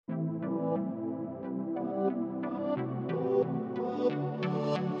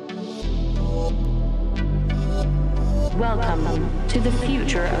Welcome to the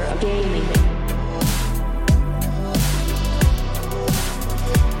future of gaming.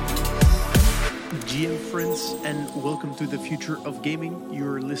 GM friends, and welcome to the future of gaming.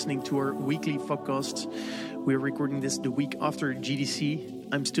 You're listening to our weekly FOGcast. We're recording this the week after GDC.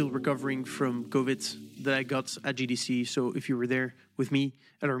 I'm still recovering from COVID that I got at GDC. So if you were there with me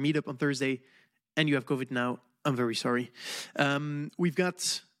at our meetup on Thursday and you have COVID now, I'm very sorry. We've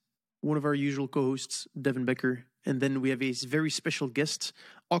got one of our usual co-hosts, Devin Becker, and then we have a very special guest,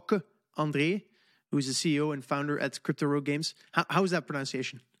 Okke André, who is the CEO and founder at Crypto Rogue Games. How is that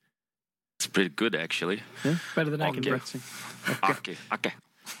pronunciation? It's pretty good, actually. Yeah? Better than I can do. Okay.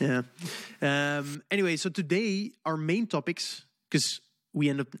 Yeah. Anyway, so today our main topics, because we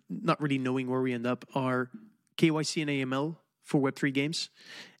end up not really knowing where we end up, are KYC and AML for Web3 games,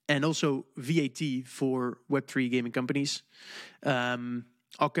 and also VAT for Web3 gaming companies.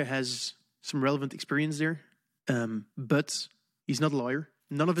 Okke has some relevant experience there, but he's not a lawyer.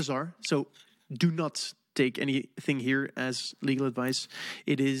 None of us are. So do not take anything here as legal advice.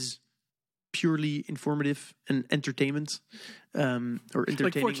 It is purely informative and entertainment, or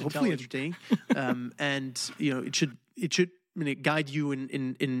entertaining, like hopefully entertaining, and it should guide you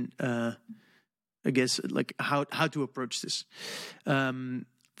in I guess like how to approach this.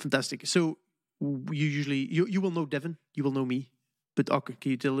 Fantastic. So you will know Devin, you will know me, but Okke,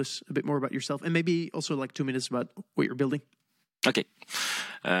 can you tell us a bit more about yourself and maybe also like 2 minutes about what you're building? Okay.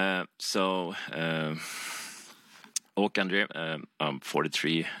 Okke André, I'm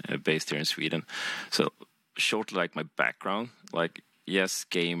 43, based here in Sweden. So, shortly, like my background, like, yes,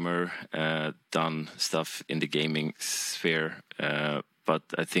 gamer, done stuff in the gaming sphere, but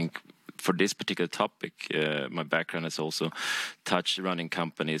I think for this particular topic, my background has also touched running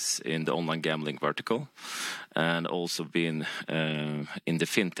companies in the online gambling vertical, and also been in the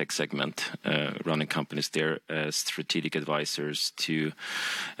fintech segment, running companies there as strategic advisors to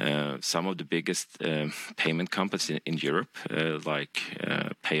some of the biggest payment companies in Europe, like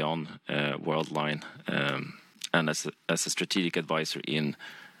PayOn, Worldline, and as a strategic advisor in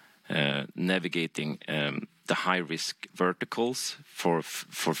navigating the high-risk verticals for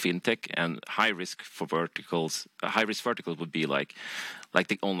fintech, and high-risk verticals. A high-risk vertical would be like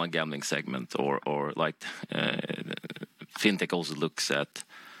the online gambling segment, or like fintech also looks at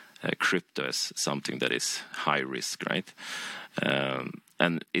crypto as something that is high risk, right?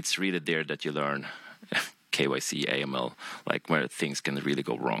 And it's really there that you learn KYC, AML, like where things can really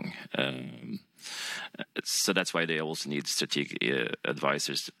go wrong. So that's why they also need strategic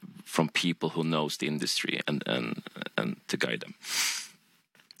advisors from people who knows the industry and to guide them.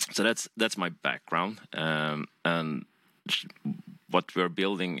 So that's my background, and what we're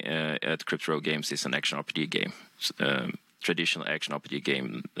building at Crypto Rogue Games is an action RPG game, traditional action RPG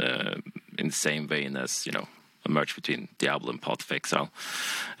game, in the same vein as a merge between Diablo and Path of Exile,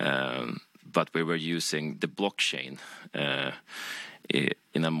 but we were using the blockchain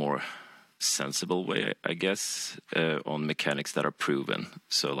in a more sensible way, I guess, on mechanics that are proven.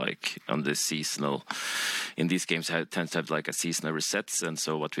 So like on the seasonal, in these games tends to have like a seasonal resets, and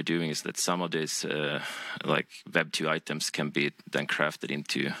so what we're doing is that some of these like Web2 items can be then crafted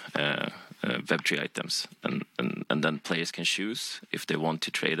into Web3 items, and then players can choose if they want to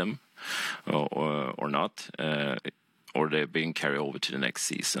trade them or not, or they're being carried over to the next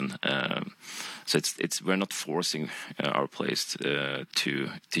season. So it's we're not forcing our players to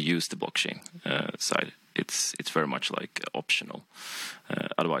use the blockchain side. It's very much like optional.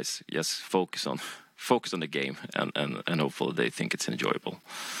 Otherwise, yes, focus on the game, and hopefully they think it's enjoyable.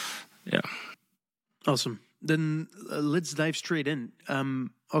 Yeah. Awesome. Then let's dive straight in.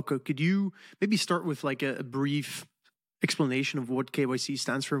 Okke, could you maybe start with like a brief explanation of what KYC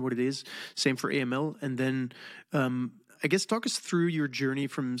stands for and what it is? Same for AML, and then I guess talk us through your journey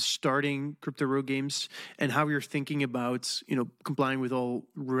from starting Crypto Rogue Games and how you're thinking about complying with all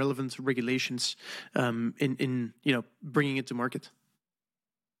relevant regulations in bringing it to market.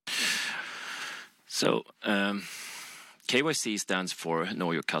 So KYC stands for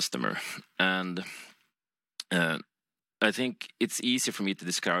Know Your Customer, and I think it's easy for me to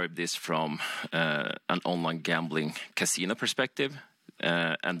describe this from an online gambling casino perspective.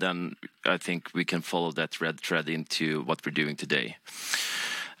 And then I think we can follow that red thread into what we're doing today.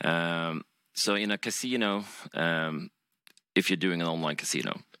 So in a casino, if you're doing an online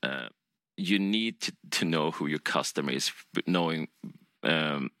casino, you need to know who your customer is, knowing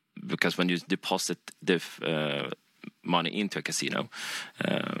because when you deposit the money into a casino,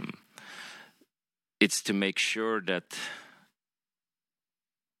 it's to make sure that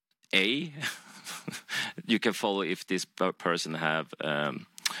you can follow if this person have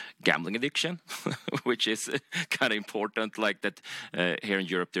gambling addiction, which is kind of important. Like that here in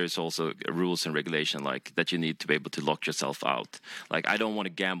Europe, there's also rules and regulation like that you need to be able to lock yourself out. Like, I don't want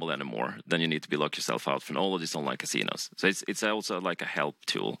to gamble anymore, then you need to be lock yourself out from all of these online casinos. So it's also like a help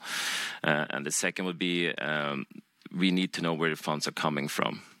tool. And the second would be we need to know where the funds are coming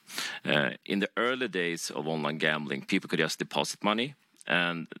from. In the early days of online gambling, people could just deposit money.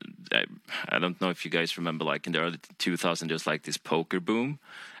 And I don't know if you guys remember, like in the early 2000s, there's like this poker boom.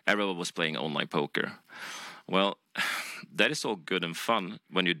 Everyone was playing online poker. Well, that is all good and fun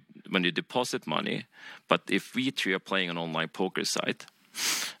when you deposit money. But if we three are playing an online poker site,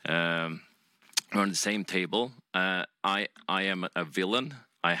 we're on the same table. I am a villain.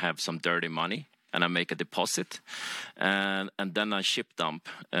 I have some dirty money, and I make a deposit, and then I ship dump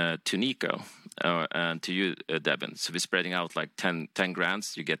to Nico and to you, Devin. So we're spreading out like 10 grand.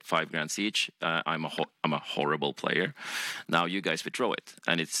 You get 5 grand each. I'm a horrible player. Now you guys withdraw it,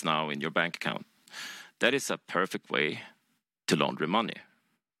 and it's now in your bank account. That is a perfect way to launder money.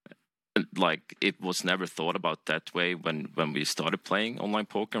 Like, it was never thought about that way when we started playing online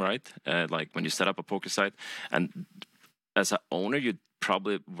poker, right? Like when you set up a poker site, and as an owner, you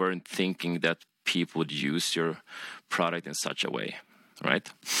probably weren't thinking that people would use your product in such a way, right?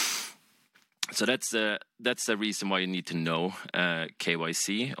 So that's the reason why you need to know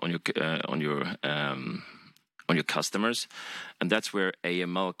KYC on your customers, and that's where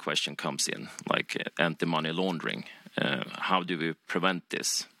AML question comes in, like anti-money laundering. How do we prevent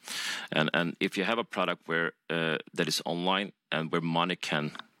this? And if you have a product where that is online and where money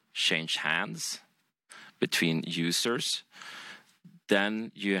can change hands between users,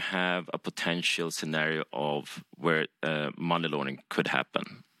 then you have a potential scenario of where money laundering could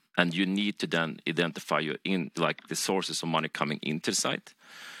happen. And you need to then identify the sources of money coming into the site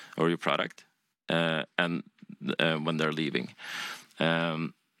or your product, and when they're leaving.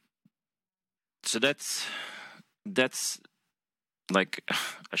 So that's like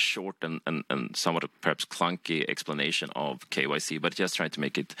a short and somewhat perhaps clunky explanation of KYC, but just trying to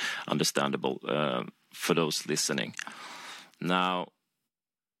make it understandable for those listening. Now,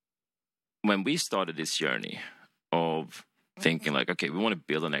 when we started this journey of thinking like, okay, we want to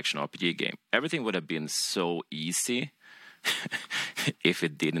build an action RPG game, everything would have been so easy if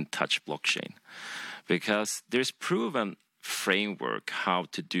it didn't touch blockchain. Because there's proven framework how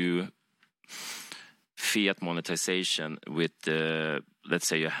to do fiat monetization with, let's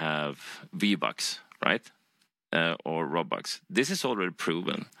say you have V-Bucks, right? Or Robux. This is already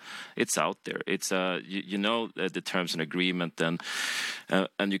proven. It's out there. It's the terms and agreement, and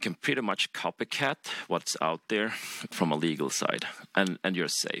you can pretty much copycat what's out there from a legal side, and you're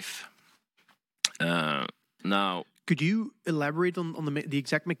safe. Now, could you elaborate on the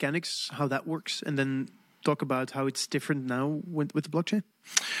exact mechanics, how that works, and then talk about how it's different now with the blockchain?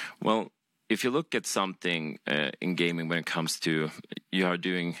 Well, if you look at something in gaming when it comes to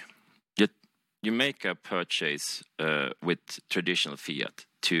you make a purchase with traditional fiat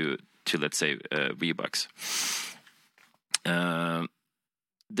to let's say V-Bucks.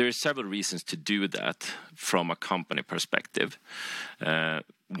 There are several reasons to do that from a company perspective.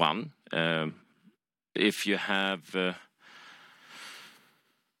 One, if you have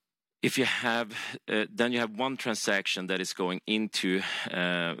then you have one transaction that is going into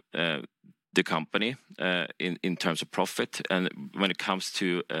the company in terms of profit, and when it comes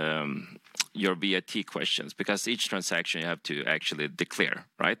to your VAT questions, because each transaction you have to actually declare,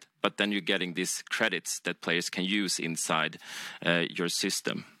 right? But then you're getting these credits that players can use inside your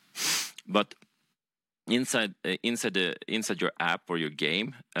system. But inside your app or your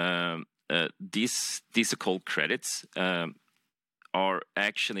game, these so-called credits are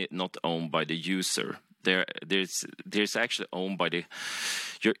actually not owned by the user. There's actually owned by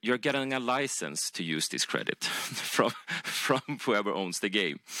you're getting a license to use this credit from whoever owns the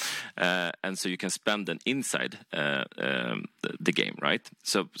game, and so you can spend them inside the game, right?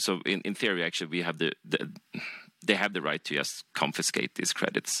 So in theory, actually, we have they have the right to just confiscate these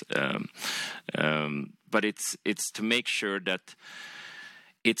credits, but it's to make sure that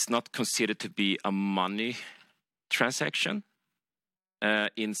it's not considered to be a money transaction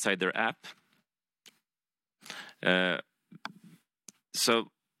inside their app.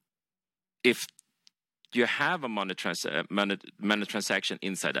 So if you have a money transaction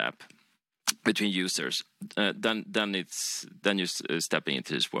inside the app between users, then you're stepping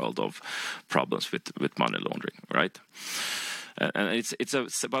into this world of problems with money laundering, right? And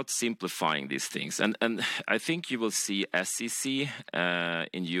it's about simplifying these things, and I think you will see SEC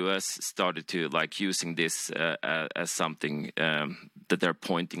in US started to like using this as something that they're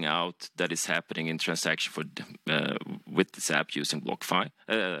pointing out that is happening in transaction with this app using blockchain.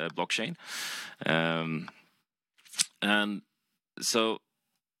 And so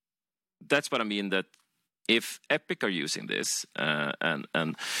that's what I mean, that if Epic are using this,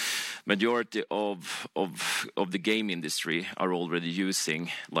 and majority of the game industry are already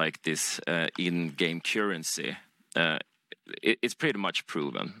using like this in-game currency, it's pretty much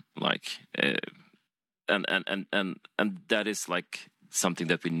proven. Like, and that is like something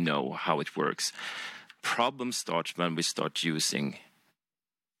that we know how it works. Problem starts when we start using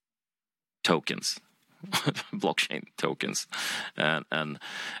tokens. Blockchain tokens, and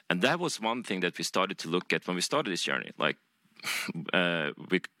that was one thing that we started to look at when we started this journey, like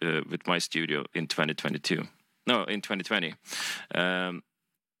with my studio in 2020.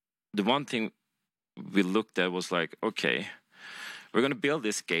 The one thing we looked at was like, okay, we're going to build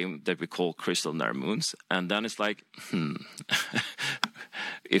this game that we call Crystal Near Moons, and then it's like,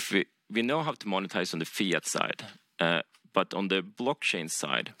 if we know how to monetize on the fiat side, but on the blockchain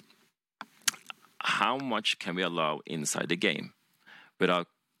side, how much can we allow inside the game without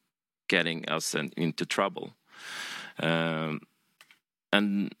getting us into trouble? And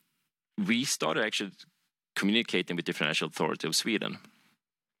we started actually communicating with the Financial Authority of Sweden.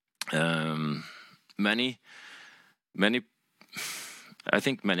 I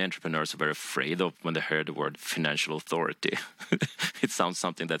think many entrepreneurs are very afraid of when they hear the word financial authority. It sounds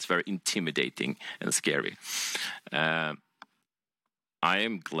something that's very intimidating and scary. I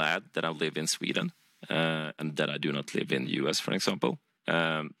am glad that I live in Sweden and that I do not live in the US, for example.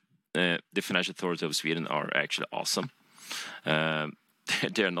 The Financial Authority of Sweden are actually awesome.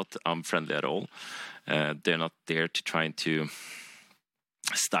 They're not unfriendly at all. They're not there to try to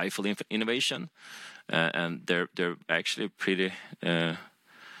stifle innovation. And they're actually pretty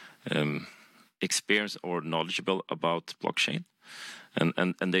experienced or knowledgeable about blockchain.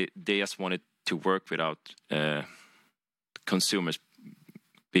 And they just wanted to work without consumers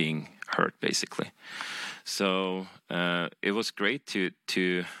being hurt, basically. So it was great to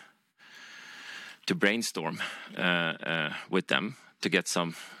brainstorm with them to get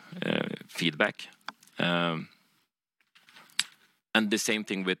some feedback. And the same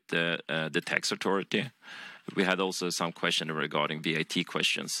thing with the tax authority. We had also some question regarding VAT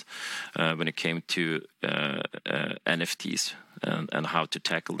questions when it came to NFTs and how to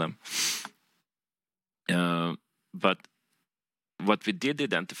tackle them. But what we did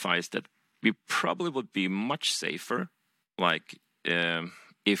identify is that we probably would be much safer, like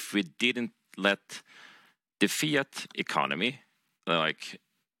if we didn't let the fiat economy like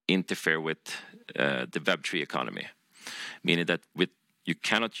interfere with the Web3 economy, meaning that you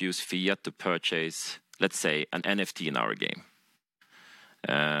cannot use fiat to purchase, let's say, an NFT in our game,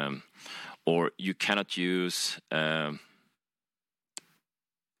 or you cannot use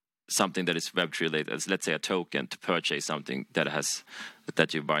something that is Web3 related, as let's say a token, to purchase something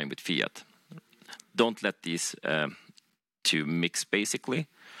that you're buying with fiat. Don't let these two mix, basically.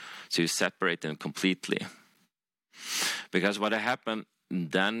 So you separate them completely. Because what happened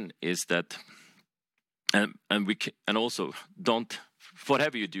then is that, and also don't,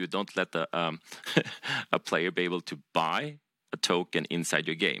 whatever you do, don't let a player be able to buy a token inside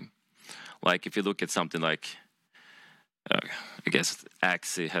your game. Like if you look at something like, I guess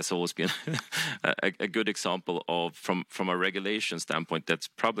Axie has always been a good example of, from a regulation standpoint, that's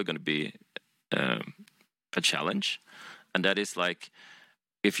probably going to be a challenge. And that is like,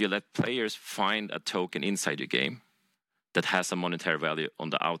 if you let players find a token inside your game that has a monetary value on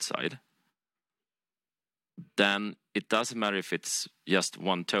the outside, then it doesn't matter if it's just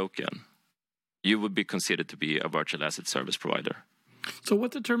one token. You would be considered to be a virtual asset service provider. So what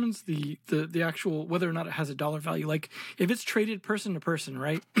determines the actual, whether or not it has a dollar value? Like if it's traded person to person,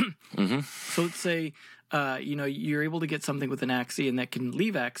 right? Mm-hmm. So let's say, you're able to get something with an Axie and that can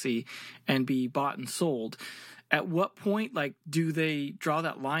leave Axie and be bought and sold. At what point, like, do they draw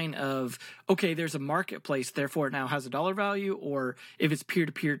that line of, okay, there's a marketplace, therefore it now has a dollar value, or if it's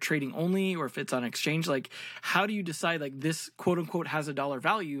peer-to-peer trading only, or if it's on exchange, like, how do you decide, like, this quote-unquote has a dollar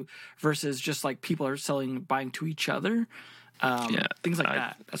value versus just, like, people are buying to each other? Things like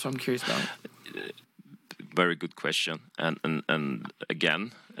that. That's what I'm curious about. Very good question. And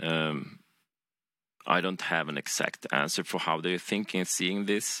again, I don't have an exact answer for how they're thinking and seeing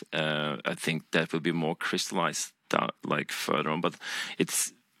this. I think that will be more crystallized like further on. But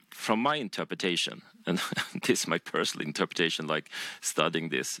it's from my interpretation, and this is my personal interpretation, like studying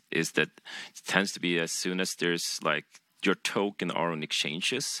this, is that it tends to be as soon as there's like your token are on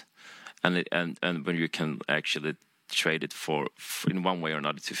exchanges, and when you can actually trade it for in one way or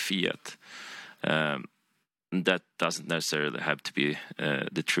another to fiat. That doesn't necessarily have to be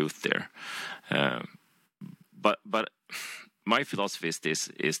the truth there. But my philosophy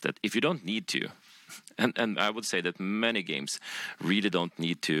is that if you don't need to, and I would say that many games really don't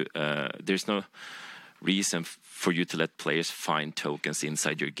need to. There's no reason for you to let players find tokens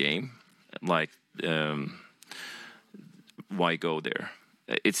inside your game. Like, why go there?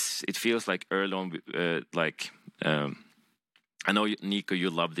 It feels like early on, I know, Nico, you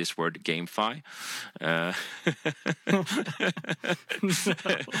love this word, GameFi.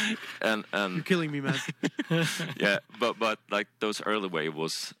 and You're killing me, man. yeah, but like those early wave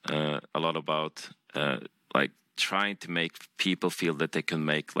was a lot about like trying to make people feel that they can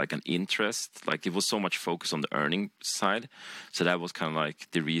make like an interest. Like it was so much focus on the earning side, so that was kind of like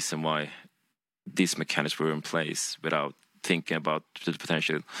the reason why these mechanics were in place without thinking about the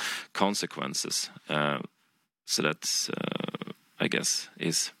potential consequences. So that's, I guess,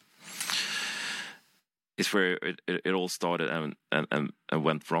 is where it all started and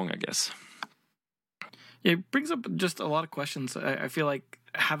went wrong, I guess. Yeah, it brings up just a lot of questions I feel like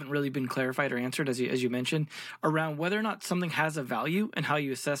haven't really been clarified or answered, as you mentioned, around whether or not something has a value and how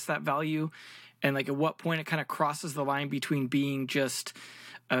you assess that value, and like at what point it kind of crosses the line between being just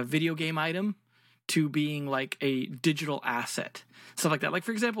a video game item to being like a digital asset, stuff like that. Like,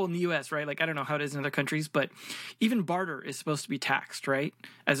 for example, in the US, right? Like, I don't know how it is in other countries, but even barter is supposed to be taxed, right?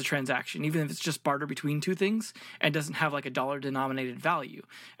 As a transaction, even if it's just barter between two things and doesn't have like a dollar denominated value.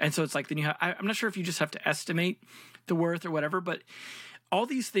 And so it's like, then you have, I'm not sure if you just have to estimate the worth or whatever, but all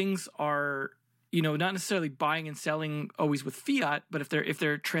these things are, you know, not necessarily buying and selling always with fiat, but if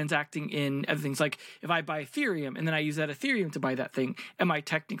they're transacting in other things, like if I buy Ethereum and then I use that Ethereum to buy that thing, am I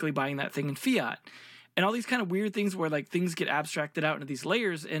technically buying that thing in fiat? And all these kind of weird things where like things get abstracted out into these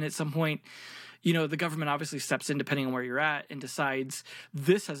layers, and at some point, you know, the government obviously steps in depending on where you're at and decides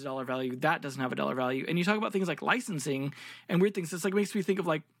this has a dollar value, that doesn't have a dollar value. And you talk about things like licensing and weird things. It's like makes me think of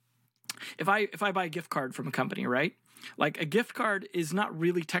like if I buy a gift card from a company, right? Like a gift card is not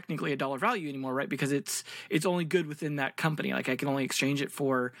really technically a dollar value anymore, right? Because it's only good within that company. Like I can only exchange it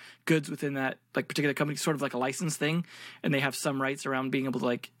for goods within that like particular company, sort of like a license thing. And they have some rights around being able to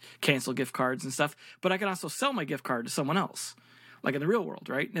like cancel gift cards and stuff. But I can also sell my gift card to someone else, like in the real world,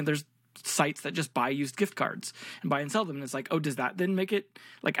 right? And there's sites that just buy used gift cards and buy and sell them. And it's like, oh, does that then make it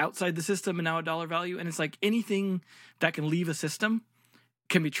like outside the system and now a dollar value? And it's like anything that can leave a system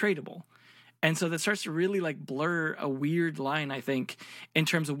can be tradable. And so that starts to really like blur a weird line, I think, in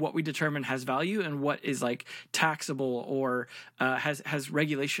terms of what we determine has value and what is like taxable or has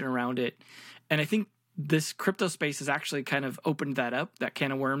regulation around it. And I think this crypto space has actually kind of opened that up, that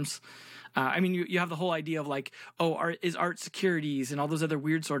can of worms. I mean, you have the whole idea of like, oh, is art securities and all those other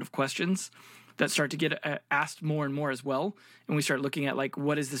weird sort of questions that start to get asked more and more as well. And we start looking at like,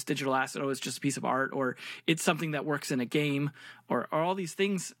 what is this digital asset? Oh, it's just a piece of art, or it's something that works in a game, or all these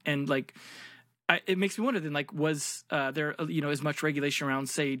things. And like, it makes me wonder then, like, was there, you know, as much regulation around,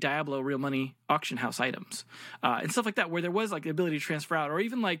 say, Diablo real money auction house items and stuff like that, where there was like the ability to transfer out, or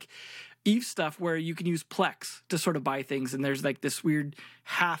even like Eve stuff where you can use Plex to sort of buy things, and there's like this weird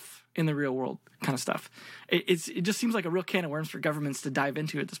half in the real world kind of stuff. It just seems like a real can of worms for governments to dive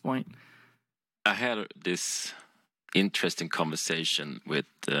into at this point. I had this interesting conversation with,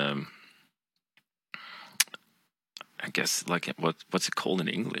 I guess, like what's it called in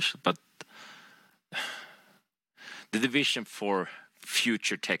English? But the division for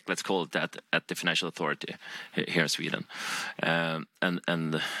future tech, let's call it that, at the Financial Authority here in Sweden, and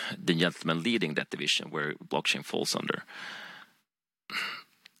the gentleman leading that division, where blockchain falls under.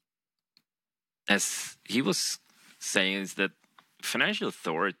 As he was saying, is that Financial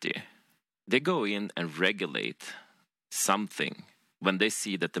Authority, they go in and regulate something when they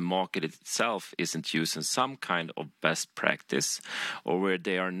see that the market itself isn't using some kind of best practice, or where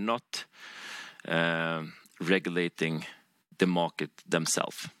they are not regulating the market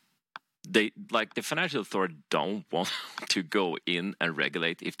themselves. They, like, the Financial Authority don't want to go in and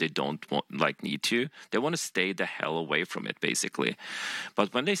regulate if they don't need to. They want to stay the hell away from it, basically.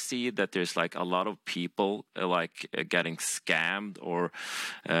 But when they see that there's like a lot of people getting scammed, or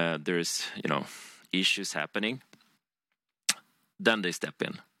there's, you know, issues happening, then they step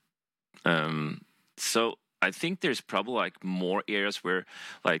in. So I think there's probably like more areas where,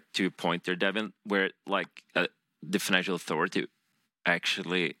 like, to your point there, Devin, where like the Financial Authority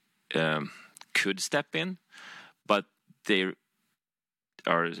actually could step in, but they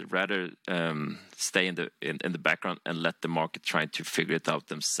are rather stay in the background and let the market try to figure it out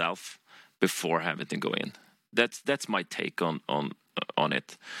themselves before having to go in. That's my take on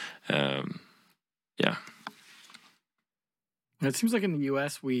it. Yeah. It seems like in the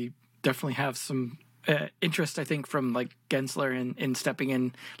U.S. we definitely have some interest, I think, from like Gensler in stepping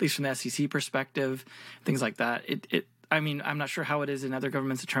in, at least from the SEC perspective, things like that. I mean, I'm not sure how it is in other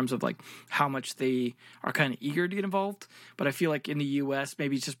governments in terms of like how much they are kind of eager to get involved. But I feel like in the U.S.,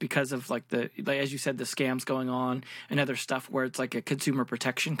 maybe it's just because of like as you said, the scams going on and other stuff where it's like a consumer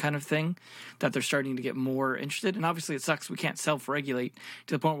protection kind of thing that they're starting to get more interested. And obviously it sucks. We can't self-regulate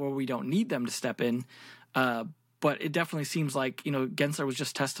to the point where we don't need them to step in. But it definitely seems like, Gensler was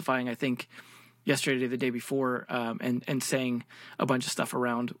just testifying, I think, yesterday or the day before, and saying a bunch of stuff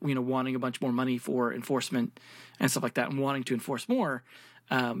around, wanting a bunch more money for enforcement and stuff like that, and wanting to enforce more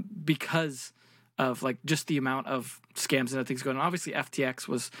because of like just the amount of scams and other things going on. Obviously, FTX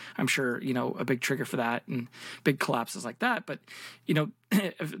was, I'm sure, a big trigger for that and big collapses like that. But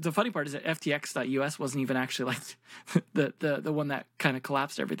the funny part is that FTX.US wasn't even actually like the one that kind of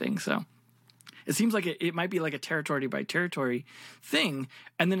collapsed everything. So. It seems like it might be like a territory by territory thing.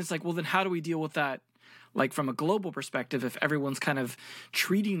 And then it's like, well, then how do we deal with that, like from a global perspective, if everyone's kind of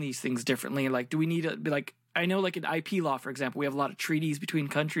treating these things differently? Like, do we need to be like, I know like in IP law, for example, we have a lot of treaties between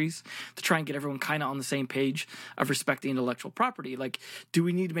countries to try and get everyone kind of on the same page of respecting intellectual property. Like, do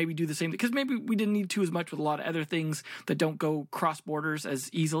we need to maybe do the same? Because maybe we didn't need to as much with a lot of other things that don't go cross borders as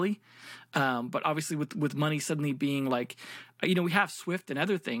easily. But obviously with money suddenly being like, we have SWIFT and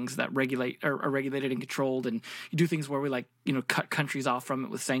other things that regulate are regulated and controlled, and you do things where we like, cut countries off from it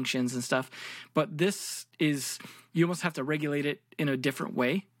with sanctions and stuff. But this is, you almost have to regulate it in a different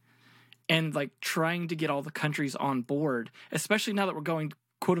way. And like trying to get all the countries on board, especially now that we're going,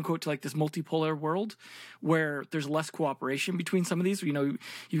 quote unquote, to like this multipolar world where there's less cooperation between some of these.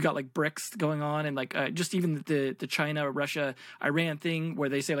 You've got like BRICS going on, and like just even the China, Russia, Iran thing where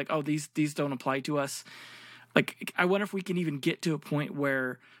they say like, oh, these don't apply to us. Like, I wonder if we can even get to a point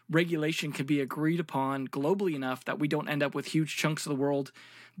where regulation can be agreed upon globally enough that we don't end up with huge chunks of the world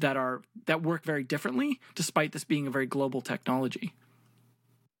that work very differently, despite this being a very global technology.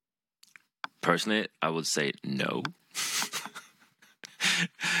 Personally, I would say no.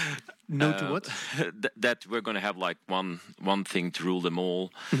 No to what? That we're going to have like one thing to rule them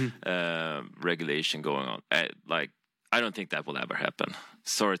all, regulation going on. I don't think that will ever happen.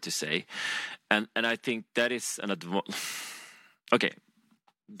 Sorry to say, and I think that is an okay.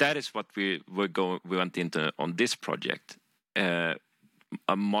 That is what we went into on this project, a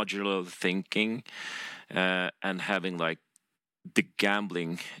modular thinking, and having like the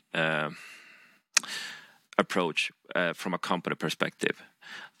gambling approach from a company perspective.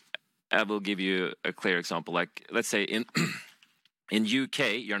 I will give you a clear example. Like, let's say in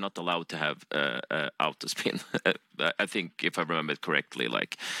UK, you're not allowed to have auto spin. I think, if I remember it correctly,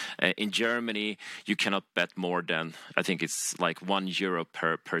 like in Germany, you cannot bet more than, I think it's like €1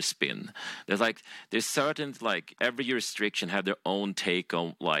 per spin. There's certain, like every jurisdiction have their own take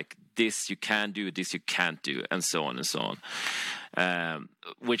on like this you can do, this you can't do, and so on and so on.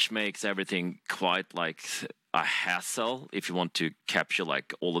 Which makes everything quite like a hassle if you want to capture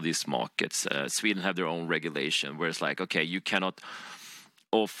like all of these markets. Sweden have their own regulation where it's like, okay, you cannot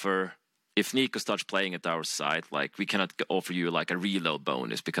offer, if Nico starts playing at our site, like we cannot offer you like a reload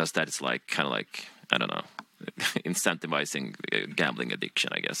bonus because that is like kind of like, I don't know, incentivizing gambling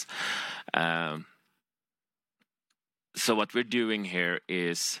addiction, I guess. So what we're doing here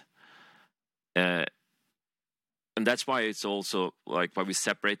is, and that's why it's also like why we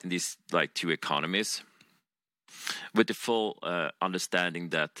separate in these like two economies, with the full understanding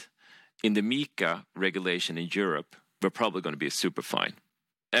that in the MiCA regulation in Europe, we're probably going to be super fine.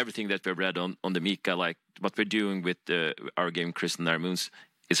 Everything that we've read on the MiCA, like what we're doing with our game Crystal Moons,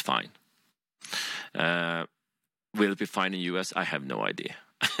 is fine. Will it be fine in US? I have no idea.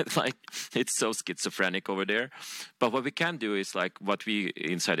 Like, it's so schizophrenic over there. But what we can do is like what we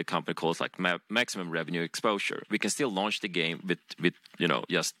inside the company calls like maximum revenue exposure. We can still launch the game with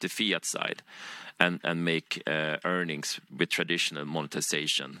just the fiat side and make earnings with traditional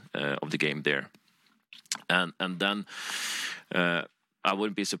monetization of the game there. And then I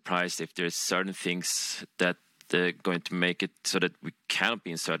wouldn't be surprised if there's certain things that they're going to make it so that we can't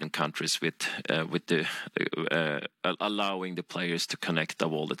be in certain countries with the allowing the players to connect the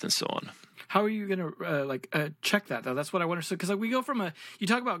wallet and so on. How are you going to check that, though? That's what I wonder. So, because like we go from you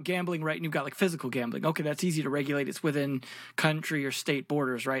talk about gambling, right? And you've got like physical gambling. Okay, that's easy to regulate. It's within country or state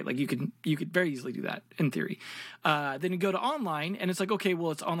borders, right? Like you could very easily do that in theory. Then you go to online, and it's like, okay,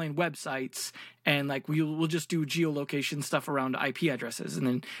 well, it's online websites, and like we'll just do geolocation stuff around IP addresses,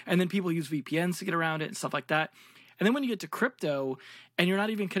 and then people use VPNs to get around it and stuff like that. And then when you get to crypto, and you're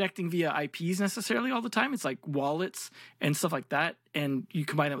not even connecting via IPs necessarily all the time, it's like wallets and stuff like that, and you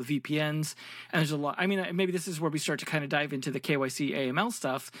combine that with VPNs, and there's a lot. I mean, maybe this is where we start to kind of dive into the KYC AML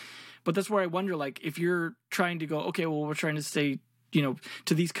stuff, but that's where I wonder, like, if you're trying to go, okay, well, we're trying to stay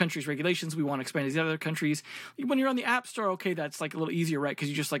to these countries' regulations. We want to expand to these other countries. When you're on the App Store, okay, that's like a little easier, right? Because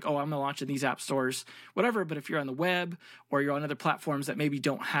you're just like, oh, I'm going to launch in these app stores, whatever. But if you're on the web or you're on other platforms that maybe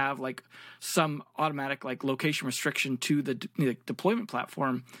don't have like some automatic like location restriction to the deployment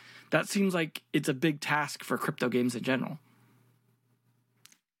platform, that seems like it's a big task for crypto games in general.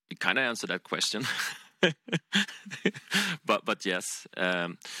 You kind of answered that question. but yes.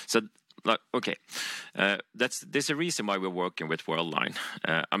 So okay, there's a reason why we're working with Worldline.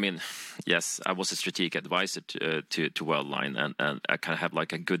 I mean, yes, I was a strategic advisor to Worldline, and I kind of have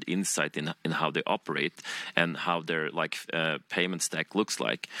like a good insight in how they operate and how their like payment stack looks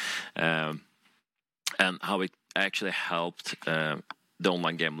like, and how it actually helped the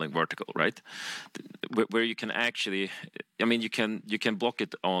online gambling vertical, right? Where you can actually, I mean, you can block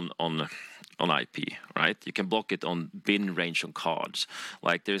it on IP, right? You can block it on bin range on cards.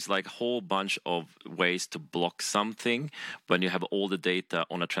 Like there's like a whole bunch of ways to block something when you have all the data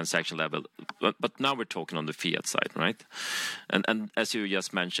on a transaction level. But now we're talking on the fiat side, right? And as you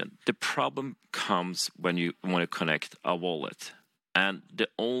just mentioned, the problem comes when you want to connect a wallet. And the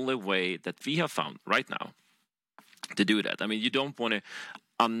only way that we have found right now to do that, I mean, you don't want to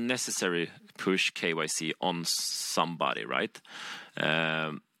unnecessarily push KYC on somebody, right?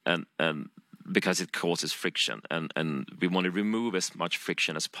 And because it causes friction, and we want to remove as much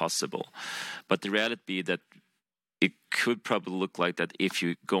friction as possible. But the reality be that it could probably look like that if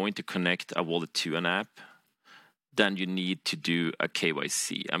you're going to connect a wallet to an app, then you need to do a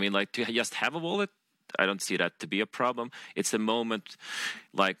KYC. I mean, like to just have a wallet, I don't see that to be a problem. It's the moment,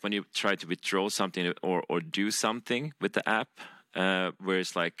 like when you try to withdraw something or do something with the app, where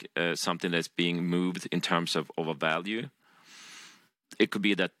it's like something that's being moved in terms of a value. It could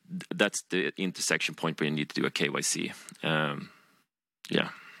be that's the intersection point where you need to do a KYC. Yeah.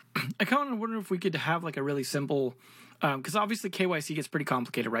 I kind of wonder if we could have like a really simple, because obviously KYC gets pretty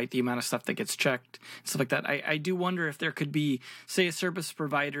complicated, right? The amount of stuff that gets checked, stuff like that. I do wonder if there could be, say, a service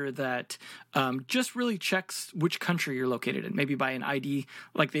provider that just really checks which country you're located in, maybe by an ID.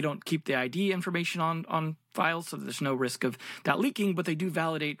 Like they don't keep the ID information on files, so there's no risk of that leaking, but they do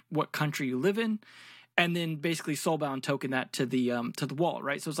validate what country you live in. And then basically soulbound token that to the wallet,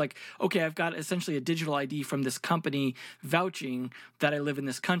 right? So it's like, okay, I've got essentially a digital ID from this company vouching that I live in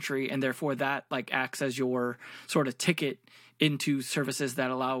this country, and therefore that like acts as your sort of ticket into services that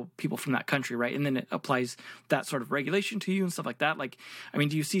allow people from that country, right? And then it applies that sort of regulation to you and stuff like that. Like, I mean,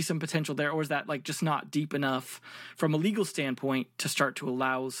 do you see some potential there, or is that like just not deep enough from a legal standpoint to start to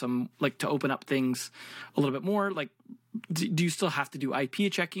allow some, like, to open up things a little bit more? Like, do you still have to do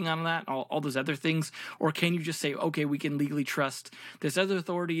IP checking on that, all those other things? Or can you just say, okay, we can legally trust this other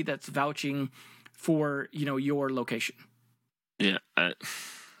authority that's vouching for, your location? Yeah.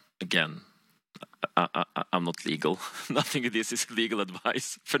 Again, I'm not legal. Nothing of this is legal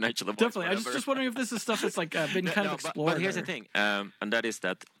advice, financial advice. Definitely. I was just wondering if this is stuff that's like been kind of explored. But here's the thing, and that is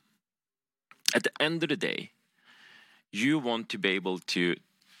that at the end of the day, you want to be able to,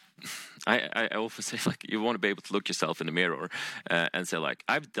 I often say, like, you want to be able to look yourself in the mirror and say, like,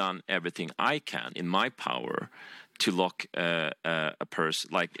 I've done everything I can in my power to lock a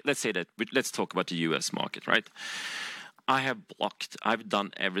person. Like, let's talk about the US market, right? I've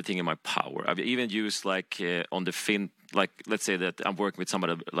done everything in my power. I've even used on the let's say that I'm working with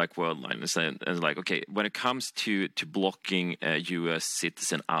somebody like Worldline and like, okay, when it comes to blocking a US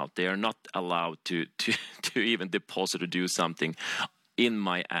citizen out, they are not allowed to even deposit or do something in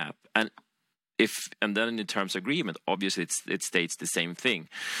my app. And then in terms of agreement, obviously it states the same thing,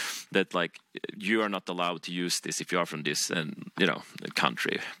 that like you are not allowed to use this if you are from this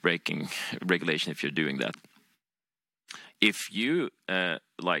country, breaking regulation if you're doing that. If you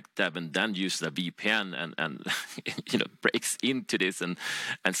like Devin then uses a VPN and breaks into this and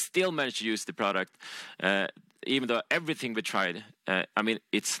still manage to use the product, even though everything we tried, I mean,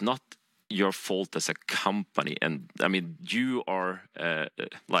 it's not your fault as a company, and I mean, you are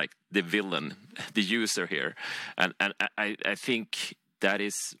like the villain, the user here, and I think that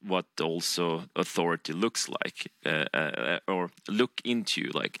is what also authority looks like, or look into,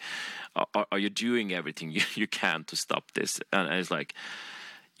 like, are you doing everything you can to stop this? And it's like,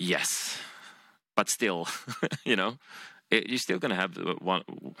 yes, but still, you're still going to have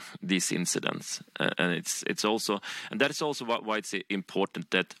these incidents, and it's also, and that is also why it's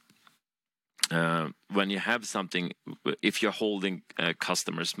important that when you have something, if you're holding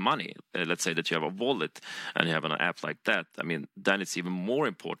customers' money, let's say that you have a wallet and you have an app like that, I mean, then it's even more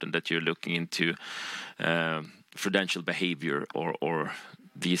important that you're looking into prudential behavior or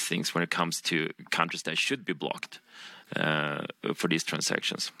these things when it comes to countries that should be blocked for these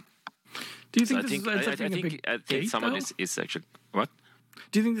transactions. Do you So think this ends up being a big I think gate, some of though? this is actually what?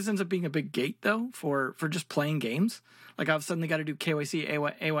 Do you think this ends up being a big gate, though, for just playing games? Like, I've suddenly got to do KYC,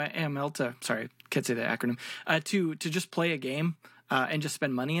 AML to, sorry, can't say the acronym, to just play a game and just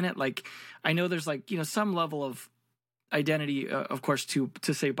spend money in it. Like, I know there's, like, some level of identity, of course, to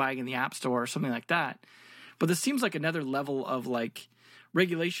say buying in the App Store or something like that. But this seems like another level of, like,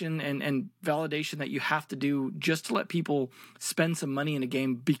 regulation and validation that you have to do just to let people spend some money in a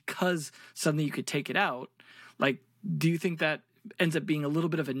game because suddenly you could take it out. Like, do you think that ends up being a little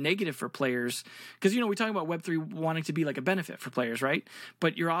bit of a negative for players? Because, we talk about Web3 wanting to be like a benefit for players, right?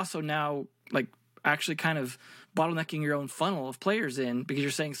 But you're also now like actually kind of bottlenecking your own funnel of players in, because you're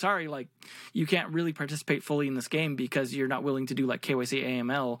saying, sorry, like you can't really participate fully in this game because you're not willing to do like KYC,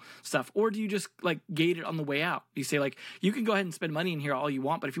 AML stuff. Or do you just like gate it on the way out? You say like, you can go ahead and spend money in here all you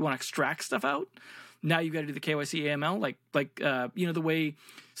want, but if you want to extract stuff out, now you got to do the KYC, AML, like the way,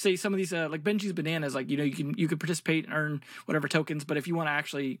 say some of these like Benji's Bananas, like you can participate and earn whatever tokens, but if you want to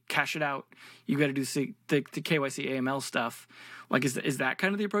actually cash it out, you got to do the KYC, AML stuff. Like, is that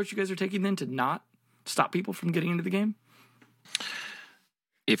kind of the approach you guys are taking then, to not stop people from getting into the game?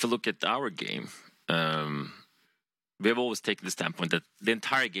 If you look at our game, we have always taken the standpoint that the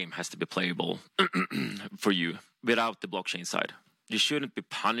entire game has to be playable for you without the blockchain side. You shouldn't be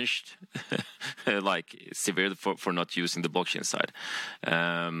punished like severely for not using the blockchain side.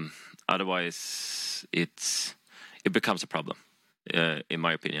 Otherwise, it becomes a problem, in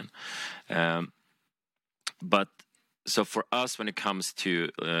my opinion. But so for us, when it comes to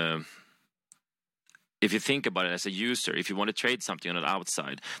if you think about it as a user, if you want to trade something on the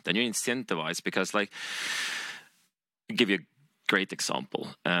outside, then you're incentivized because, like, I'll give you a great example.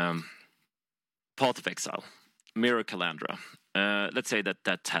 Path of Exile, Mirror Calandra. Let's say that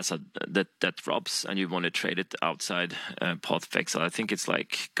has that drops and you want to trade it outside Path of Exile. I think it's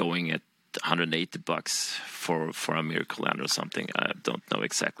like going at $180 for a Mirror Calandra or something. I don't know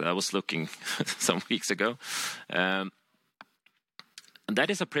exactly. I was looking some weeks ago. And that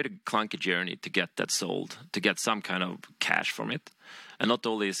is a pretty clunky journey to get that sold, to get some kind of cash from it. And not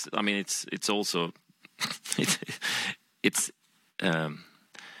only is, I mean, it's also it's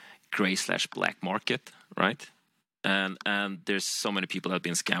gray/black market, right? And there's so many people that have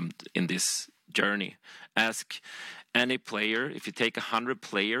been scammed in this journey. Ask any player, if you take 100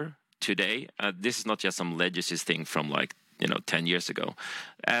 player today, this is not just some legacy thing from like 10 years ago.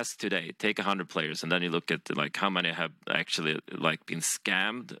 Ask today, take 100 players, and then you look at like how many have actually like been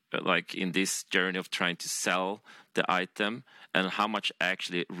scammed, like in this journey of trying to sell the item, and how much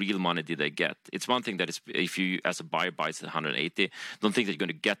actually real money did they get. It's one thing that is, if you as a buyer buys 180, don't think that you're going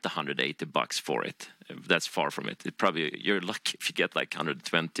to get the $180 for it. That's far from it. You're lucky if you get like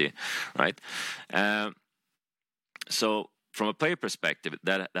 120, right? So from a player perspective,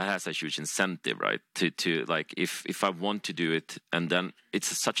 that has a huge incentive, right? To like, if I want to do it, and then it's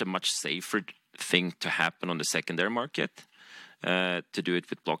such a much safer thing to happen on the secondary market, to do it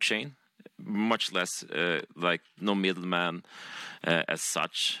with blockchain, much less like no middleman as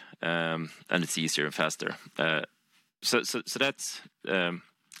such, and it's easier and faster. So that's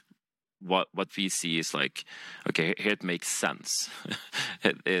what we see is like, okay, here it makes sense,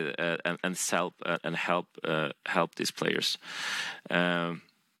 and help these players.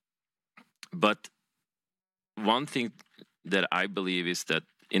 But one thing that I believe is that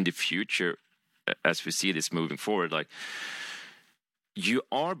in the future, as we see this moving forward, like you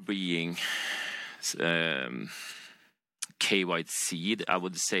are being KYC'd, I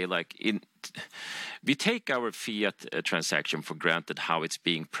would say, like we take our fiat transaction for granted, how it's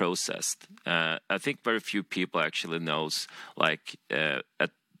being processed. I think very few people actually knows like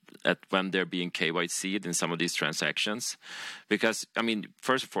at when they're being KYC'd in some of these transactions, because I mean,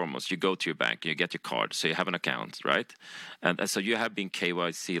 first and foremost, you go to your bank, you get your card, so you have an account, right? And so you have been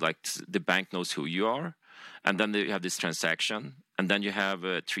KYC, like the bank knows who you are, and then you have this transaction, and then you have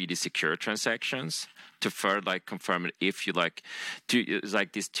 3D secure transactions to further like confirm it. If you like it's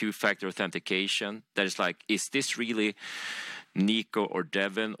like this two-factor authentication, that is like, is this really Nico or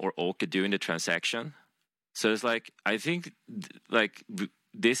Devin or Oke doing the transaction? So it's like, I think like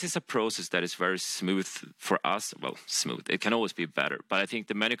this is a process that is very smooth for us. Well, smooth, it can always be better, but I think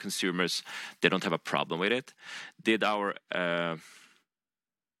the many consumers, they don't have a problem with it. Did our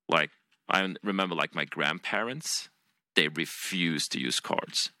like, I remember like my grandparents, they refused to use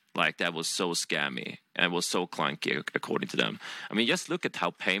cards. Like that was so scammy and was so clunky according to them. I mean, just look at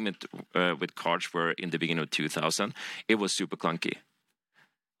how payment with cards were in the beginning of 2000. It was super clunky.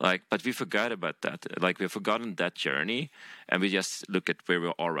 Like, but we forgot about that. Like, we've forgotten that journey, and we just look at where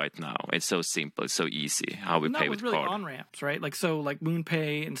we are right now. It's so simple. It's so easy how we pay with really card. On ramps, right? Like, so like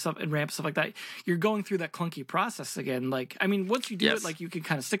MoonPay and stuff and ramp stuff like that. You're going through that clunky process again. Like, I mean, once you do it, like you can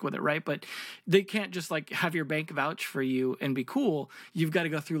kind of stick with it, right? But they can't just like have your bank vouch for you and be cool. You've got to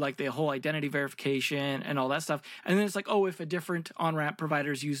go through like the whole identity verification and all that stuff. And then it's like, oh, if a different on ramp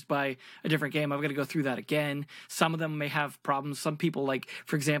provider is used by a different game, I've got to go through that again. Some of them may have problems. Some people, like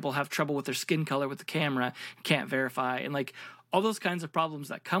for example, have trouble with their skin color with the camera, can't verify, and like all those kinds of problems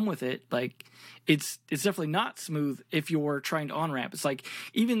that come with it. Like it's definitely not smooth if you're trying to on ramp. It's like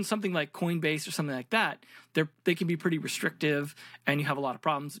even something like Coinbase or something like that, they can be pretty restrictive, and you have a lot of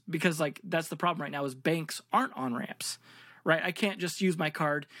problems because like that's the problem right now is banks aren't on ramps, right? I can't just use my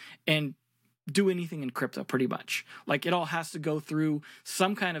card and do anything in crypto pretty much. Like it all has to go through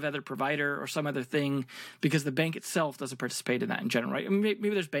some kind of other provider or some other thing because the bank itself doesn't participate in that in general, right? I mean,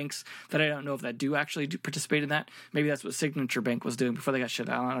 maybe there's banks that I don't know if that do actually participate in that. Maybe that's what Signature Bank was doing before they got shut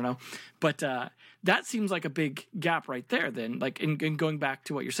down. I don't know. But that seems like a big gap right there then. Like in going back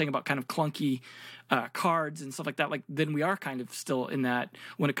to what you're saying about kind of clunky cards and stuff like that, like then we are kind of still in that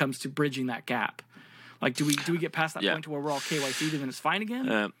when it comes to bridging that gap. Like do we get past that point to where we're all KYC'd and then it's fine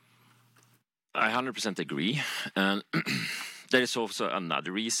again? I 100% agree, and there is also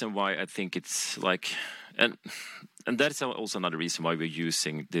another reason why I think it's like, and that is also another reason why we're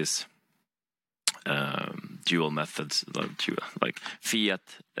using this dual methods, like fiat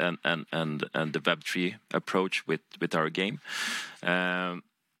and the Web3 approach with our game.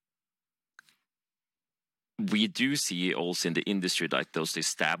 We do see also in the industry like those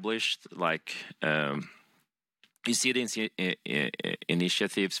established like. You see the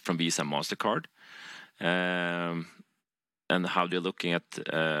initiatives from Visa and MasterCard and how they're looking at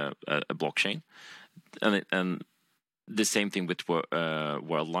a blockchain. And the same thing with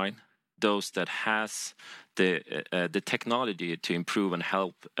Worldline. Those that has the technology to improve and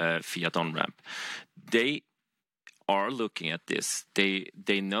help fiat on-ramp. They are looking at this. They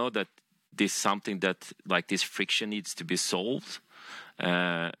know that this is something that like this friction needs to be solved.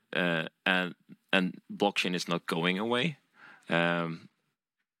 And blockchain is not going away. I'm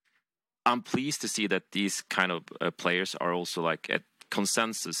pleased to see that these kind of players are also like at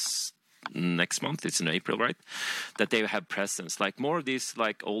consensus next month. It's in April, right? That they have presence. Like more of these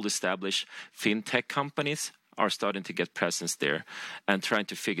like old established fintech companies are starting to get presence there and trying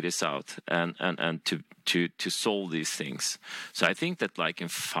to figure this out and to solve these things. So I think that like in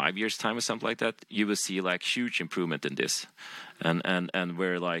 5 years time or something like that, you will see like huge improvement in this and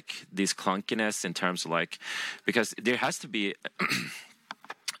where like this clunkiness in terms of like, because there has to be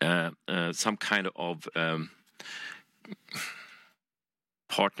some kind of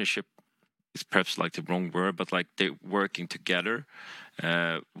partnership is perhaps like the wrong word, but like they're working together,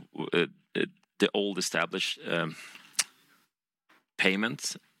 the old established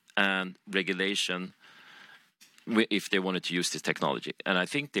payments and regulation if they wanted to use this technology. And I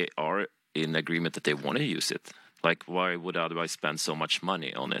think they are in agreement that they want to use it. Like, why would I otherwise spend so much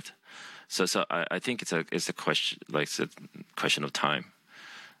money on it? So I think it's a question, like it's a question of time.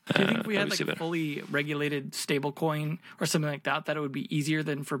 Do you think if we had like a fully regulated stable coin or something like that, that it would be easier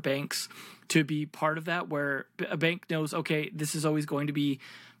than for banks to be part of that, where a bank knows, okay, this is always going to be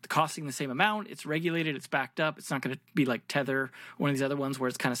costing the same amount, it's regulated, it's backed up, it's not going to be like Tether or one of these other ones where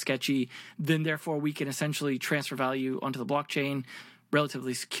it's kind of sketchy, then therefore we can essentially transfer value onto the blockchain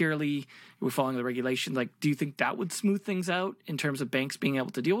relatively securely. We're following the regulations. Like, do you think that would smooth things out in terms of banks being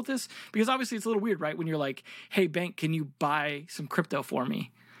able to deal with this? Because obviously it's a little weird, right? When you're like, hey, bank, can you buy some crypto for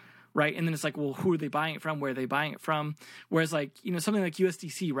me? Right. And then it's like, well, who are they buying it from? Where are they buying it from? Whereas like, you know, something like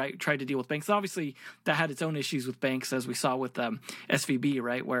USDC, right, tried to deal with banks. Obviously that had its own issues with banks, as we saw with SVB,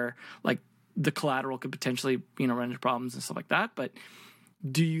 right, where like the collateral could potentially, you know, run into problems and stuff like that. But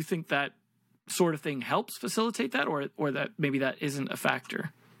do you think that sort of thing helps facilitate that, or that maybe that isn't a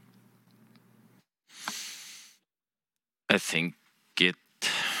factor? I think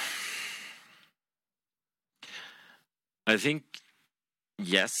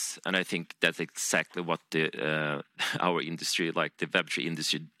yes, and I think that's exactly what the our industry, like the Web3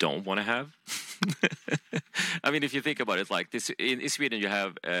 industry, don't want to have. I mean, if you think about it, like this in Sweden, you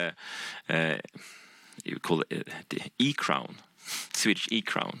have you call it the e-crown, Swedish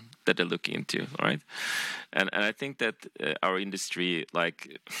e-crown that they're looking into, all right? And I think that our industry,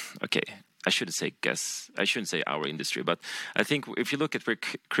 like, okay, I shouldn't say our industry, but I think if you look at where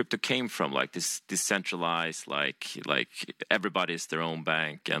crypto came from, like this decentralized, like everybody's their own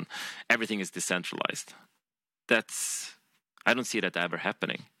bank and everything is decentralized. I don't see that ever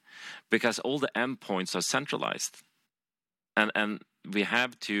happening, because all the endpoints are centralized, and we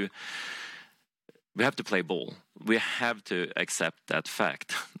have to play ball. We have to accept that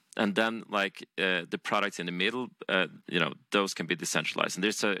fact. And then, like the products in the middle, those can be decentralized. And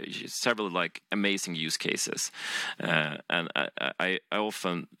there's several like amazing use cases. And I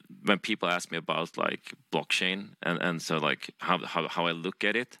often, when people ask me about like blockchain and so like how I look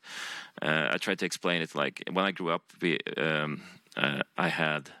at it, I try to explain it like when I grew up, I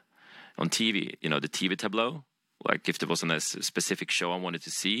had on TV, the TV tableau. Like if there was a specific show I wanted to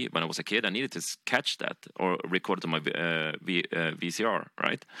see when I was a kid, I needed to catch that or record it on my VCR,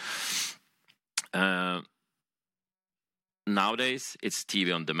 right? Nowadays, it's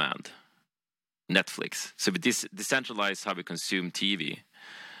TV on demand, Netflix. So we decentralize how we consume TV.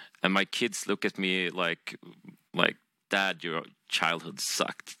 And my kids look at me like, Dad, your childhood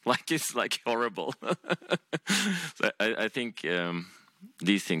sucked. Like it's like horrible. So I think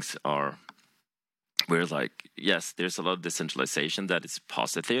these things are... Where like, yes, there's a lot of decentralization that is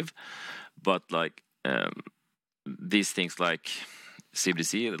positive, but like these things like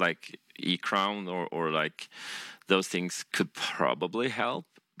CBDC, like e-crown or like those things could probably help.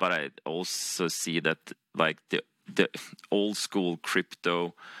 But I also see that like the old school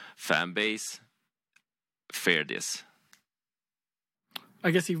crypto fan base fear this.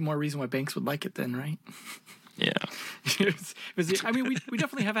 I guess even more reason why banks would like it then, right? Yeah. I mean, we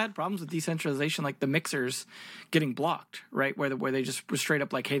definitely have had problems with decentralization, like the mixers getting blocked, right? Where they just were straight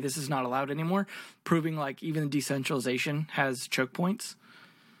up like, hey, this is not allowed anymore, proving like even decentralization has choke points.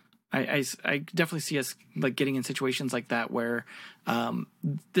 I definitely see us like getting in situations like that where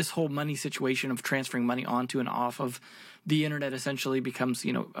this whole money situation of transferring money onto and off of the internet essentially becomes,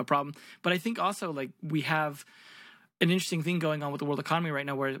 a problem. But I think also like we have an interesting thing going on with the world economy right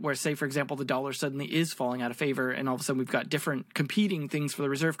now where say, for example, the dollar suddenly is falling out of favor and all of a sudden we've got different competing things for the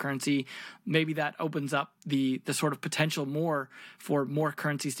reserve currency. Maybe that opens up the sort of potential more for more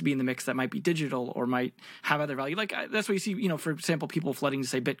currencies to be in the mix that might be digital or might have other value. Like that's what you see, for example, people flooding to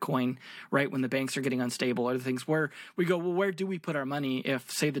say Bitcoin, right, when the banks are getting unstable, or the things where we go, well, where do we put our money if,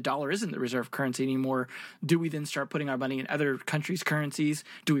 say, the dollar isn't the reserve currency anymore? Do we then start putting our money in other countries' currencies?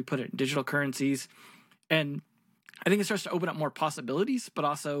 Do we put it in digital currencies? And I think it starts to open up more possibilities, but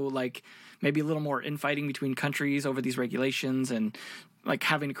also like maybe a little more infighting between countries over these regulations and like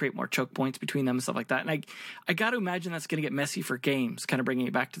having to create more choke points between them and stuff like that. And I got to imagine that's going to get messy for games, kind of bringing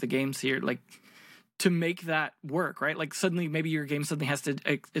it back to the games here, like to make that work, right? Like suddenly maybe your game suddenly has to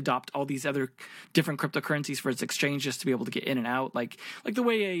adopt all these other different cryptocurrencies for its exchange just to be able to get in and out. Like the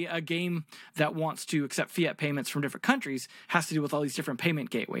way a game that wants to accept fiat payments from different countries has to do with all these different payment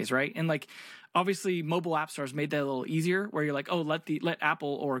gateways, right? And like obviously mobile app stores made that a little easier where you're like, oh, let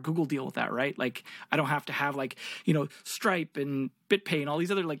Apple or Google deal with that, right? Like I don't have to have like, Stripe and BitPay and all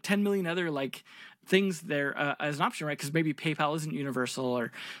these other like 10 million other like things there as an option, right? Because maybe PayPal isn't universal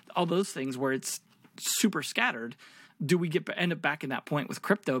or all those things where it's super scattered. Do we end up back in that point with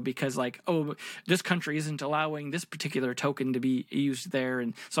crypto because like, oh, this country isn't allowing this particular token to be used there,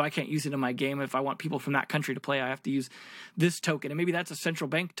 and so I can't use it in my game. If I want people from that country to play, I have to use this token. And maybe that's a central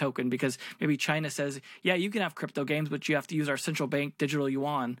bank token because maybe China says, yeah, you can have crypto games, but you have to use our central bank digital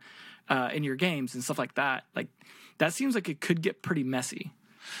yuan in your games and stuff like that. Like that seems like it could get pretty messy.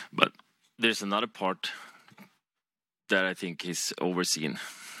 But there's another part that I think is overseen,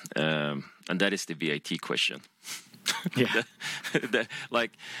 and that is the VAT question. Yeah.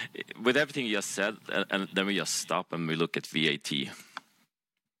 Like with everything you just said, and then we just stop and we look at VAT.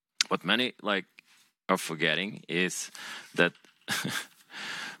 What many like are forgetting is that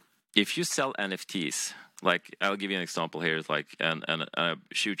if you sell NFTs, like I'll give you an example here, like and a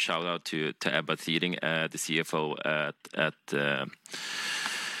huge shout out to Ebba Thieding, the CFO at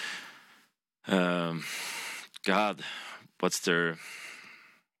God, what's the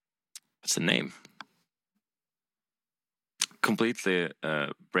name? Completely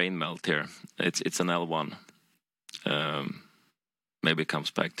brain melt here. It's an L1. Maybe it comes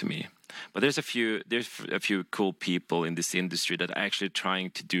back to me. But there's a few cool people in this industry that are actually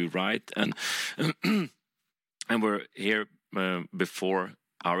trying to do right, and and we're here before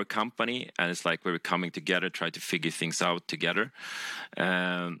our company, and it's like we're coming together, try to figure things out together.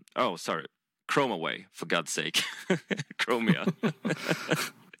 Chromaway, for God's sake, Chromia.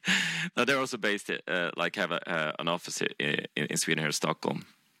 Now they're also based, have an office in Sweden, here in Stockholm.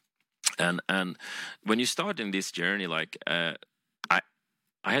 And when you start in this journey, like I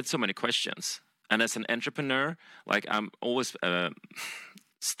had so many questions. And as an entrepreneur, like I'm always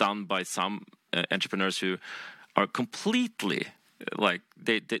stunned by some entrepreneurs who are completely like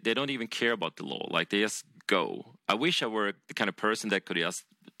they don't even care about the law. Like they just go. I wish I were the kind of person that could just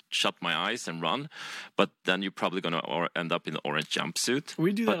shut my eyes and run, but then you're probably going to end up in an orange jumpsuit.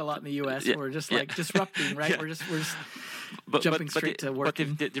 We do that a lot in the US. We're just like disrupting, right? We're just jumping straight to work.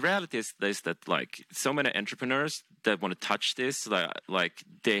 But the reality is that like so many entrepreneurs that want to touch this, like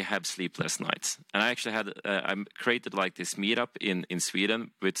they have sleepless nights. And I actually had I created like this meetup in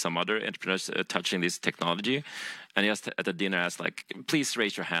Sweden with some other entrepreneurs touching this technology. And just at the dinner, I asked, like, please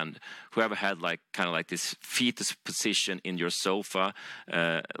raise your hand. Whoever had like kind of like this fetus position in your sofa,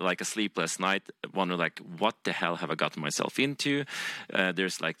 like a sleepless night, wonder like, what the hell have I gotten myself into?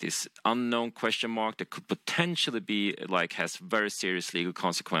 There's like this unknown question mark that could potentially be like has very serious legal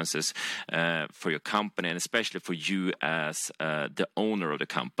consequences for your company, and especially for you as the owner of the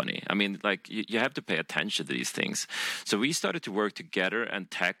company. I mean, like you have to pay attention to these things. So we started to work together and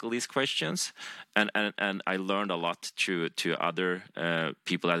tackle these questions, and I learned a lot to other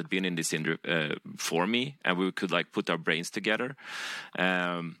people that had been in this for me, and we could like put our brains together.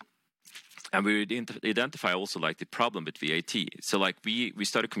 And we identify also like the problem with VAT. So like we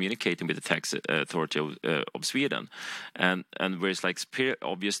started communicating with the tax authority of Sweden, and where it's like pretty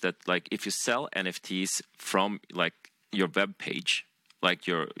obvious that like if you sell NFTs from like your web page, like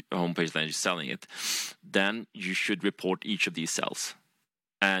your homepage, then you're selling it, then you should report each of these sales.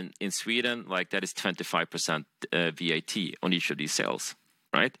 And in Sweden, like that is 25% VAT on each of these sales,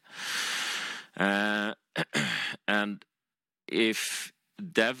 right? And if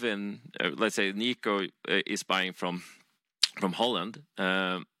Devin, let's say Nico is buying from Holland,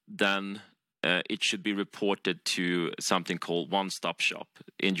 then it should be reported to something called one-stop shop.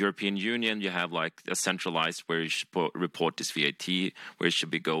 In European Union, you have like a centralized where you should report this VAT, where it should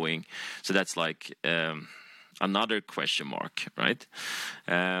be going. So that's like another question mark, right?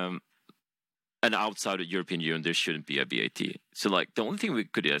 And outside of European Union, there shouldn't be a VAT. So like the only thing we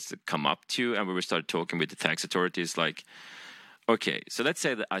could just come up to, and when we started talking with the tax authorities, like, okay, so let's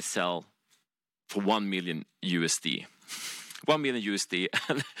say that I sell for 1 million USD. 1 million USD,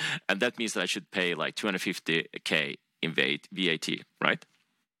 and that means that I should pay like 250K in VAT, right?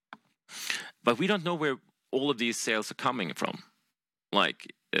 But we don't know where all of these sales are coming from.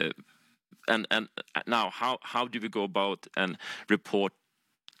 Like, and now how do we go about and report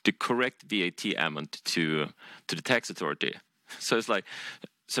the correct VAT amount to the tax authority? So it's like,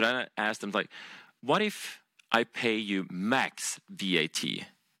 so then I asked them like, what if I pay you max VAT?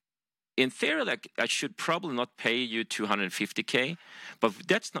 In theory, like I should probably not pay you 250K, but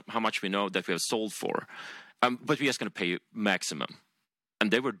that's not how much we know that we have sold for. But we're just going to pay you maximum.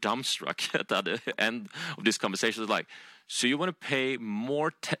 And they were dumbstruck at the other end of this conversation. Like, so you want to pay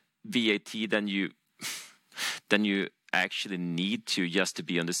more VAT than you actually need to just to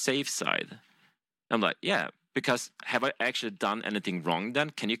be on the safe side? I'm like, yeah, because have I actually done anything wrong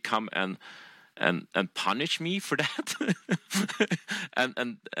then? Can you come and punish me for that?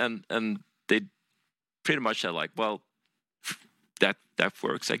 and they pretty much are like, well, that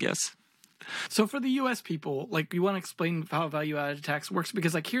works, I guess. So for the U.S. people, like, you want to explain how value-added tax works?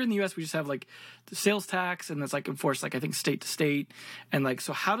 Because like here in the U.S., we just have like the sales tax, and it's like enforced, like I think state to state, and like,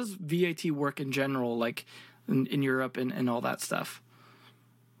 so how does VAT work in general, like in Europe and all that stuff?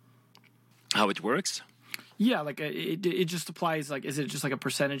 How it works? Yeah, like it just applies. Like, is it just like a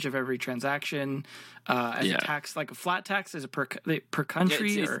percentage of every transaction as a tax, like a flat tax? Is it per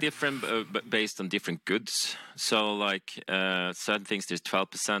country? Yeah, it's different based on different goods. So, like certain things, there's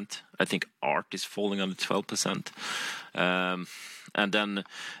 12%. I think art is falling under 12%, and then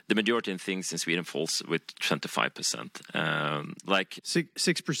the majority of things in Sweden falls with 25%. Like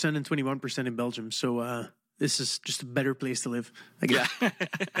 6% and 21% in Belgium. So. This is just a better place to live, I guess. Yeah.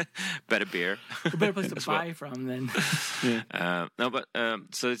 Better beer. A better place to buy from then. Yeah.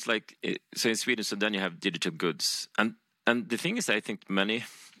 So it's like, so in Sweden, so then you have digital goods. And the thing is, I think many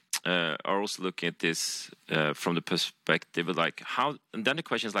are also looking at this from the perspective of like how, and then the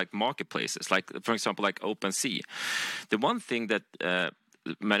question is like marketplaces, like for example, like OpenSea. The one thing that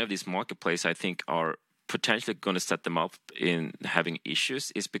many of these marketplaces, I think, are potentially going to set them up in having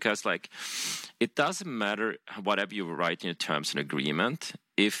issues is because like it doesn't matter whatever you write in your terms and agreement.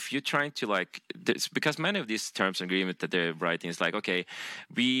 If you're trying to like, because many of these terms and agreement that they're writing is like, okay,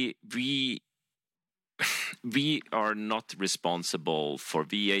 we are not responsible for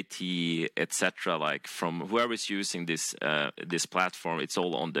VAT, etc. Like from whoever is using this this platform, it's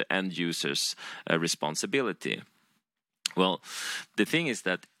all on the end user's responsibility. Well, the thing is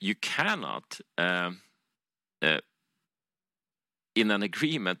that you cannot in an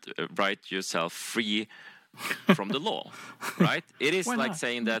agreement write yourself free from the law, right? It is like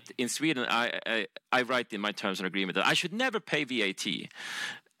saying that in Sweden, I write in my terms and agreement that I should never pay VAT.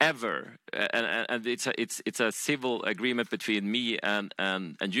 ever, and it's a civil agreement between me and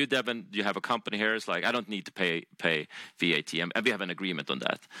you, Devin. You have a company here. It's like I don't need to pay VAT, and we have an agreement on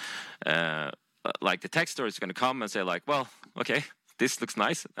that. Like the tax authority is going to come and say like, well, okay, this looks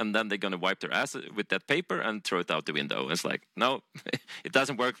nice, and then they're going to wipe their ass with that paper and throw it out the window. It's like, no, it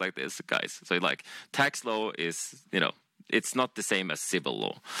doesn't work like this, guys. So like tax law is, it's not the same as civil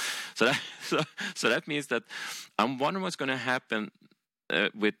law. So that means that I'm wondering what's going to happen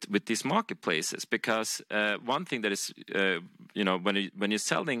with these marketplaces, because one thing that is, when you're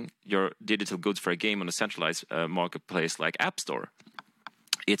selling your digital goods for a game on a centralized marketplace like App Store,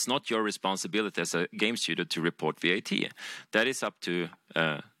 it's not your responsibility as a game studio to report VAT. That is up to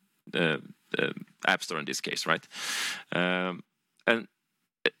App Store in this case, right? And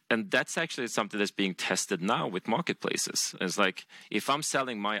that's actually something that's being tested now with marketplaces. It's like if I'm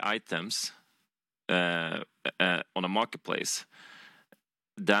selling my items on a marketplace,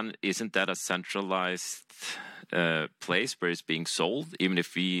 then isn't that a centralized place where it's being sold, even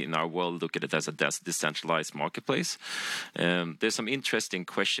if we in our world look at it as a decentralized marketplace? There's some interesting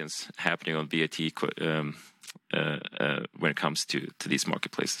questions happening on VAT when it comes to these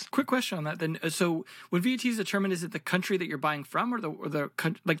marketplaces. Quick question on that then. So when VAT is determined, is it the country that you're buying from, or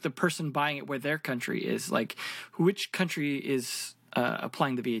the person buying it where their country is? Like, which country is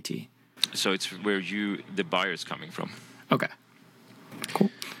applying the VAT? So it's where the buyer is coming from. Okay.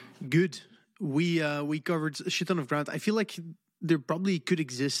 Cool. Good. We covered a shit ton of ground. I feel like there probably could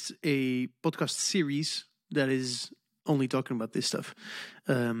exist a podcast series that is only talking about this stuff.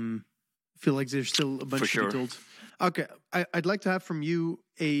 Feel like there's still a bunch to be told. Okay, I'd like to have from you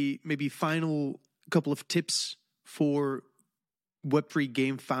a maybe final couple of tips for Web3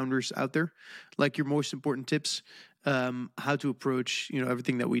 game founders out there, like your most important tips, how to approach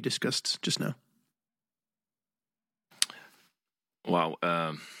everything that we discussed just now. Wow.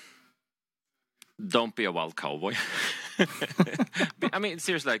 Don't be a wild cowboy. I mean,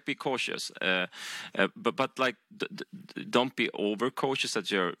 seriously, like, be cautious. But like, don't be over cautious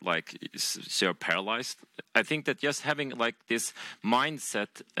that you're paralyzed. I think that just having like this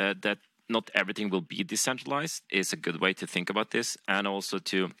mindset that not everything will be decentralized is a good way to think about this, and also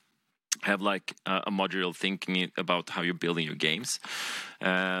to have like a modular thinking about how you're building your games.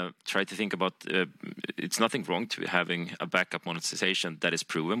 Try to think about it's nothing wrong to having a backup monetization that is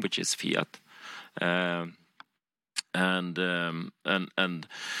proven, which is fiat. And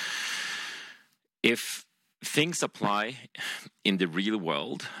if things apply in the real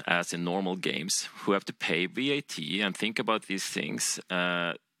world as in normal games, who have to pay VAT and think about these things,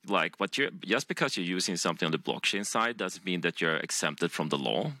 like just because you're using something on the blockchain side doesn't mean that you're exempted from the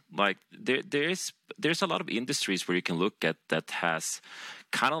law. Like there's a lot of industries where you can look at that has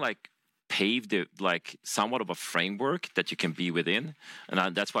kind of like paved like somewhat of a framework that you can be within,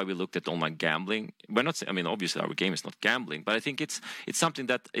 and that's why we looked at online gambling. We're not, I mean, obviously our game is not gambling, but I think it's something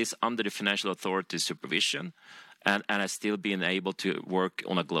that is under the financial authority's supervision, and has still been able to work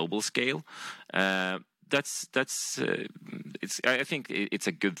on a global scale. I think it's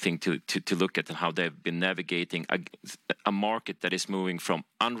a good thing to look at how they've been navigating a market that is moving from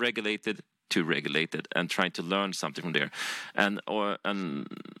unregulated to regulated and trying to learn something from there. And I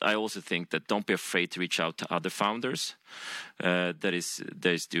also think that don't be afraid to reach out to other founders that is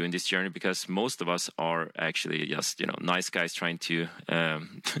doing this journey, because most of us are actually just nice guys trying to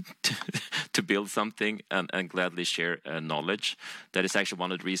to build something and gladly share knowledge. That is actually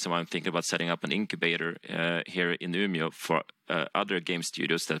one of the reasons why I'm thinking about setting up an incubator here in Umeå for other game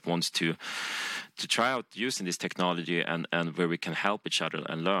studios that wants to try out using this technology, and where we can help each other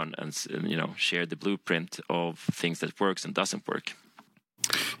and learn and share the blueprint of things that works and doesn't work.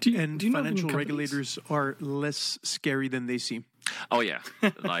 Do you financial regulators are less scary than they seem? Oh yeah,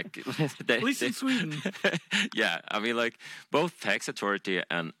 like at least in Sweden. Yeah, I mean, like both tax authority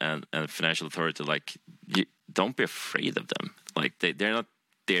and financial authority, like don't be afraid of them. Like they're not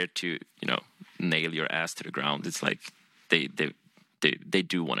there to nail your ass to the ground. It's like they do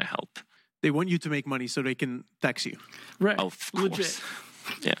want to help. They want you to make money so they can tax you. Right. Of course. Legit.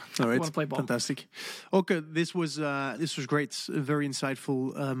 Yeah. All right. Want to play ball. Fantastic. Okay, this was great. Very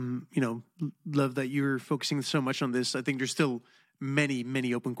insightful. Love that you're focusing so much on this. I think there's still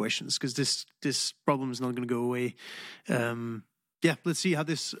many open questions, because this problem is not going to go away. Let's see how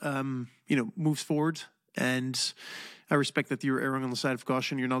this moves forward. And I respect that you're erring on the side of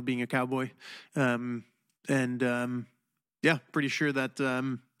caution. You're not being a cowboy. Pretty sure that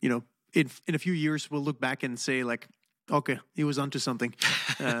in a few years we'll look back and say like, okay, he was onto something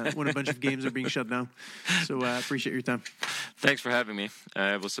when a bunch of games are being shut down. So appreciate your time. Thanks for having me.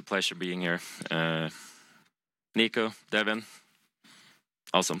 It was a pleasure being here. Nico, Devin,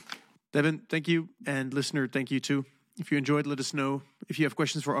 Awesome. Devin, thank you. And listener, thank you too. If you enjoyed, let us know. If you have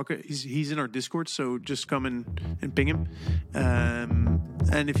questions for Okke, he's in our Discord, so just come and ping him.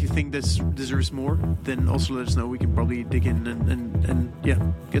 And if you think this deserves more, then also let us know. We can probably dig in and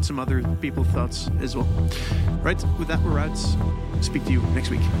get some other people's thoughts as well. Right, with that, we're out. Speak to you next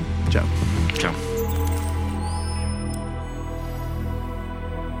week. Ciao. Ciao.